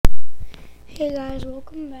Hey guys,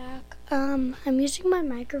 welcome back. I'm using my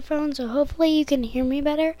microphone, so hopefully you can hear me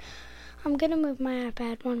better. I'm gonna move my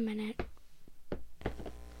iPad 1 minute.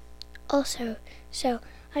 Also,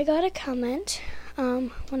 I got a comment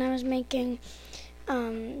when I was making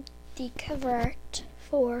the cover art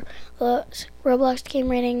for the Roblox Game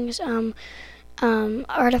Ratings,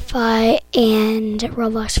 Artify, and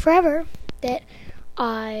Roblox Forever that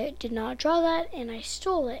I did not draw that and I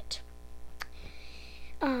stole it.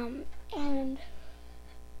 And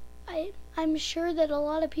I'm sure that a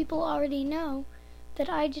lot of people already know that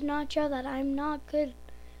I did not draw that. I'm not good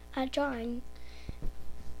at drawing.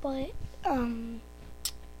 But,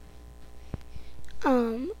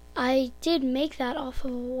 I did make that off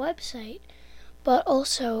of a website. But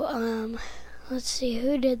also, let's see,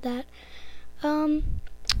 who did that? What's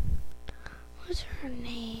her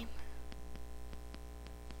name?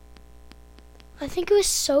 I think it was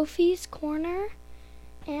Sophie's Corner.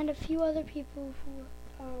 And a few other people who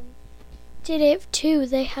did it too.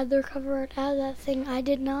 They had their cover art out of that thing. I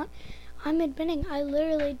did not. I'm admitting I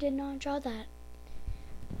literally did not draw that.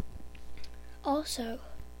 Also,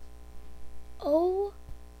 oh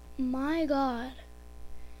my god,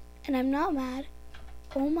 and I'm not mad,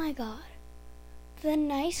 oh my god, the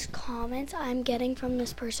nice comments I'm getting from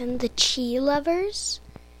this person, the Chi Lovers,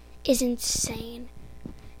 is insane.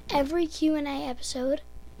 Every Q&A episode,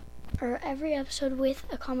 or every episode with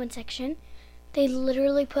a comment section, they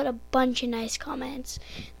literally put a bunch of nice comments.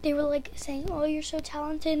 They were like saying, oh, you're so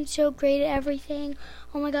talented and so great at everything.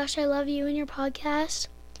 Oh my gosh, I love you and your podcast.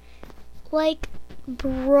 Like,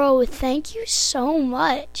 bro, thank you so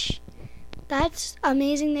much. That's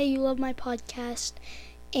amazing that you love my podcast.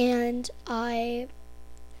 And I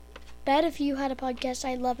bet if you had a podcast,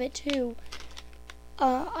 I'd love it too.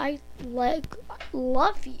 I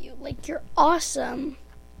love you. Like, you're awesome.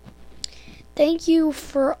 Thank you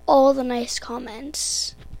for all the nice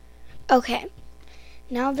comments. Okay,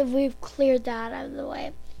 now that we've cleared that out of the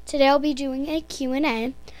way, today I'll be doing a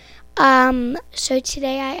Q&A. So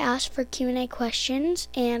today I asked for Q&A questions,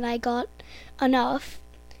 and I got enough.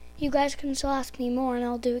 You guys can still ask me more, and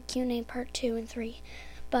I'll do a Q&A part 2 and 3.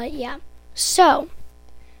 But yeah, so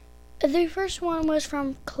the first one was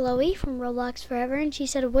from Chloe from Roblox Forever, and she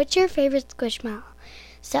said, what's your favorite Squishmallow?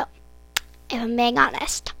 So, if I'm being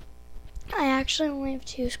honest, I actually only have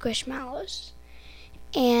 2 Squishmallows.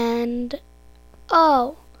 And,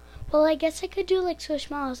 well, I guess I could do, like,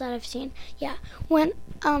 Squishmallows that I've seen. Yeah, when,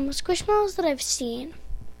 Squishmallows that I've seen,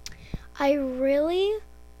 I really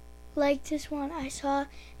liked this one. I saw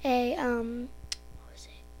a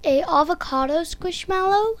avocado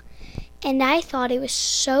Squishmallow, and I thought it was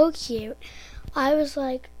so cute. I was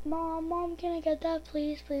like, Mom, can I get that?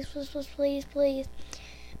 Please, please, please, please, please, please.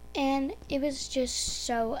 And it was just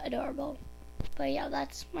so adorable. But yeah,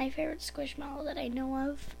 that's my favorite Squishmallow that I know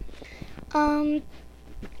of.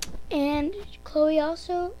 And Chloe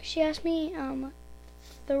also, she asked me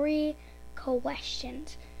 3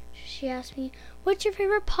 questions. She asked me, what's your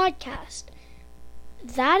favorite podcast?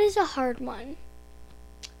 That is a hard one.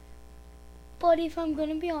 But if I'm going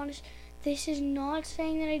to be honest, this is not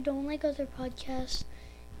saying that I don't like other podcasts.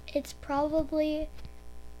 It's probably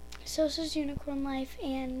Sosa's Unicorn Life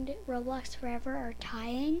and Roblox Forever are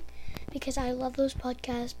tying because I love those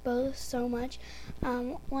podcasts both so much.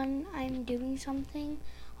 When I'm doing something,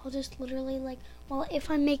 I'll just literally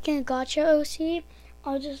if I'm making a gacha OC,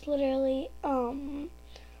 I'll just literally or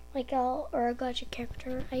a gacha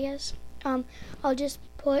character, I guess. I'll just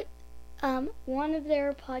put one of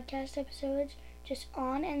their podcast episodes just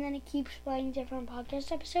on, and then it keeps playing different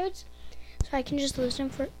podcast episodes, so I can just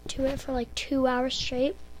listen to it for like 2 hours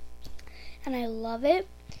straight. And I love it.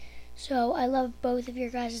 So I love both of your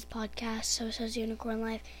guys' podcasts, Sosa's Unicorn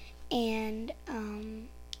Life and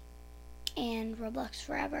Roblox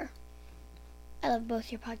Forever. I love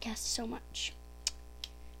both your podcasts so much.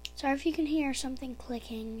 Sorry if you can hear something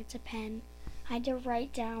clicking. It's a pen. I had to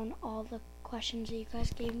write down all the questions that you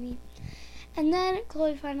guys gave me. And then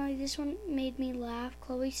Chloe, finally, this one made me laugh.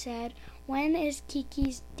 Chloe said, when is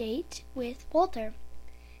Kiki's date with Walter?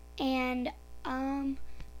 And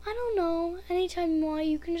I don't know, anytime you want,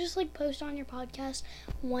 you can just post on your podcast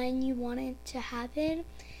when you want it to happen,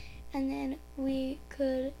 and then we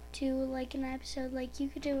could do an episode, you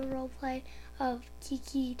could do a role play of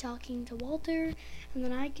Kiki talking to Walter, and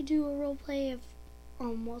then I could do a role play of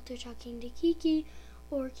Walter talking to Kiki,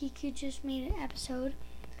 or Kiki just made an episode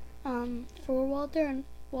for Walter, and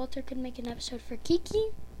Walter could make an episode for Kiki.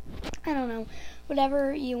 I don't know,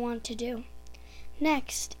 whatever you want to do.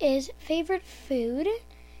 Next is favorite food.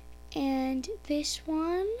 And this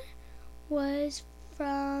one was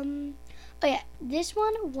from Oh yeah, this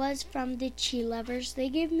one was from the Chi Lovers. They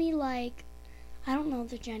gave me I don't know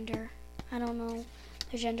the gender. I don't know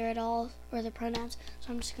their gender at all or the pronouns,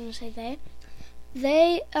 so I'm just gonna say they.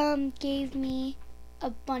 They gave me a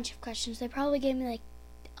bunch of questions. They probably gave me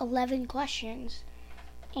 11 questions,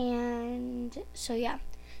 and so yeah.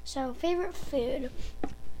 So favorite food,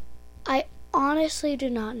 I honestly do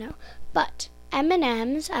not know, but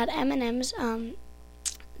M&M's at M&M's.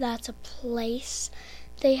 That's a place.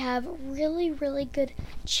 They have really, really good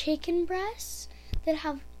chicken breasts that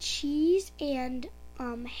have cheese and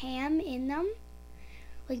ham in them,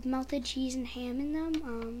 like melted cheese and ham in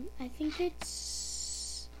them. I think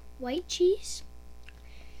it's white cheese.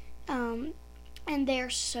 And they're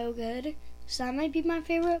so good. So that might be my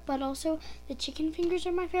favorite, but also the chicken fingers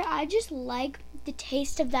are my favorite. I just like the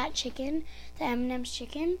taste of that chicken, the M&M's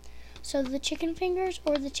chicken. So the chicken fingers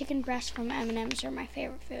or the chicken breast from M&M's are my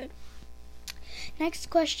favorite food. Next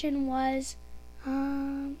question was,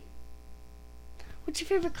 what's your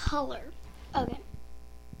favorite color? Okay.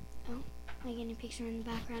 Oh, my guinea pigs are in the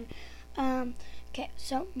background. Okay,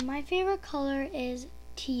 so my favorite color is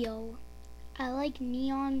teal. I like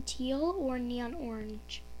neon teal or neon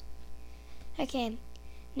orange. Okay,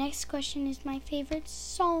 next question is my favorite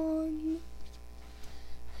song.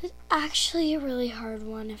 It's actually a really hard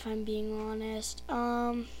one, if I'm being honest.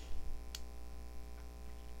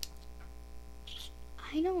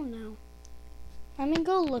 I don't know. Let me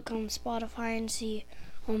go look on Spotify and see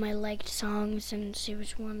all my liked songs and see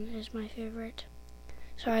which one is my favorite.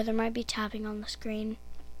 Sorry, there might be tapping on the screen.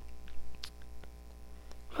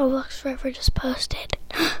 Roblox Forever just posted.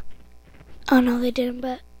 Oh no, they didn't,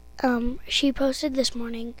 but she posted this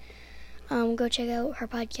morning. Go check out her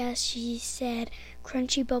podcast. She said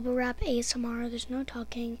crunchy bubble wrap ASMR. There's no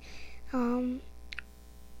talking.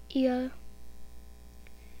 Yeah.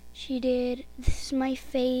 She did This Is My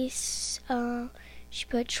Face. She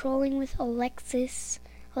put trolling with Alexius,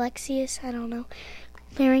 I don't know.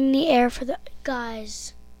 Clearing the air for the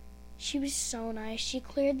guys. She was so nice. She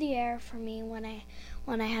cleared the air for me when I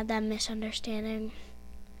had that misunderstanding.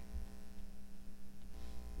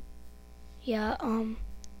 Yeah,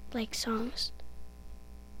 like songs.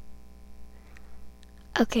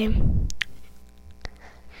 Okay.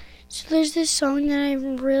 So there's this song that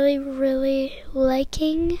I'm really, really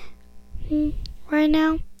liking right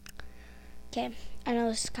now. Okay, I know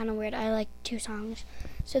this is kind of weird. I like 2 songs.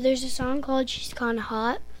 So there's a song called She's Kinda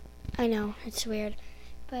Hot. I know, it's weird.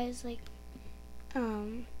 But it's it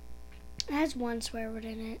has one swear word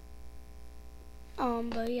in it.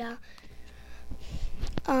 But yeah.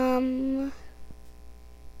 And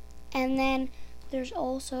then there's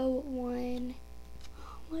also one,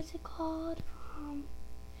 what's it called?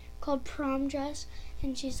 Called Prom Dress,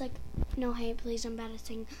 and she's like, no hate, please, I'm bad at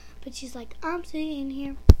singing, but she's like, I'm sitting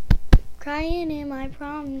here crying in my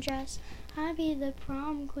prom dress. I'd be the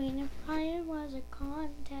prom queen if it was a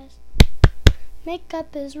contest.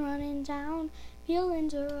 Makeup is running down,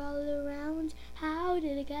 feelings are all around. How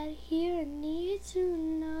did I get here? I need to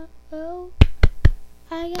know.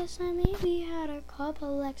 I guess I maybe had a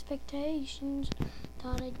couple expectations,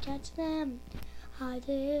 thought I'd catch them, I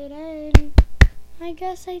didn't. I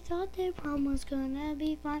guess I thought the prom was gonna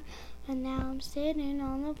be fun, but now I'm sitting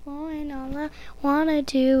on the floor and all I wanna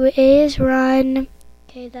do is run.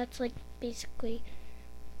 Okay, that's basically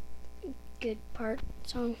a good part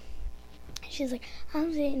song. She's like,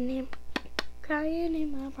 I'm sitting here crying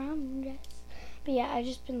in my prom dress. But yeah, I've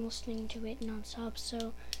just been listening to it nonstop,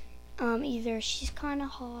 so either She's Kinda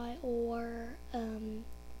Hot or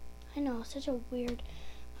I know, such a weird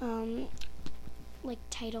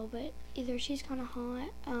title, but either She's Kinda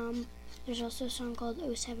Hot. There's also a song called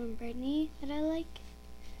 07 Britney that I like.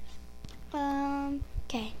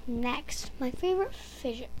 Okay, next, my favorite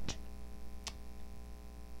fidget.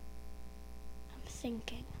 I'm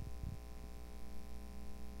thinking.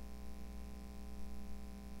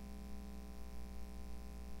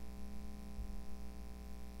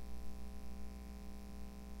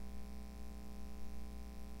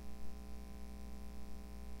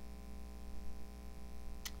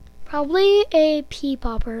 Probably a pea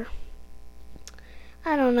popper.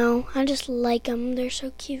 I don't know. I just like them. They're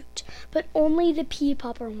so cute. But only the pea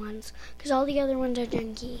popper ones, because all the other ones are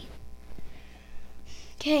junky.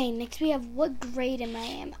 Okay, next we have what grade am I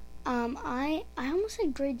in? I almost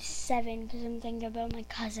said grade 7 because I'm thinking about my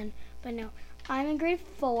cousin. But no, I'm in grade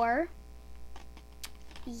 4.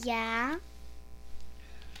 Yeah.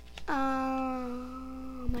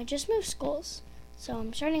 I just moved schools. So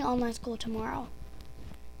I'm starting online school tomorrow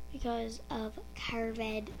because of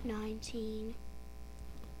COVID-19.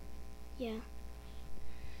 Yeah.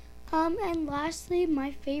 And lastly,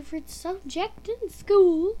 my favorite subject in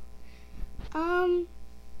school. I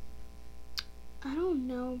don't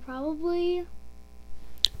know, probably.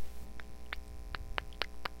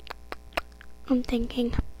 I'm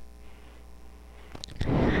thinking.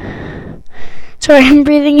 Sorry, I'm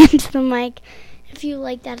breathing into the mic. If you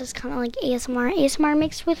like that, it's kind of like ASMR. ASMR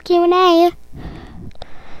mixed with Q&A.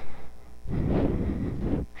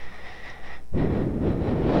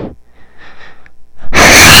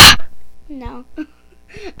 No.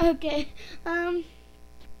 Okay.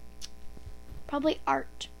 Probably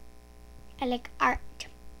art. I like art.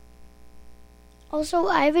 Also,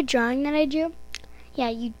 I have a drawing that I do. Yeah,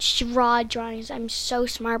 you draw drawings. I'm so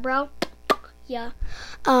smart, bro. Yeah.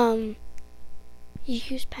 You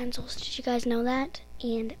use pencils. Did you guys know that?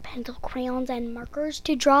 And pencil, crayons, and markers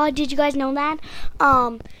to draw. Did you guys know that?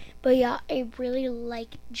 But yeah, I really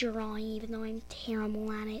like drawing, even though I'm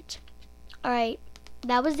terrible at it. Alright,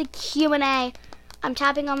 that was the Q&A. I'm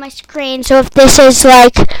tapping on my screen, so if this is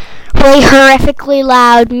like really horrifically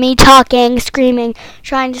loud, me talking, screaming,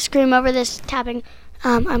 trying to scream over this tapping,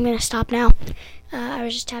 I'm gonna stop now. I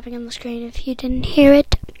was just tapping on the screen if you didn't hear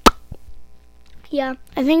it. Yeah,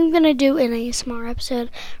 I think I'm gonna do an ASMR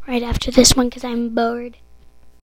episode right after this one because I'm bored.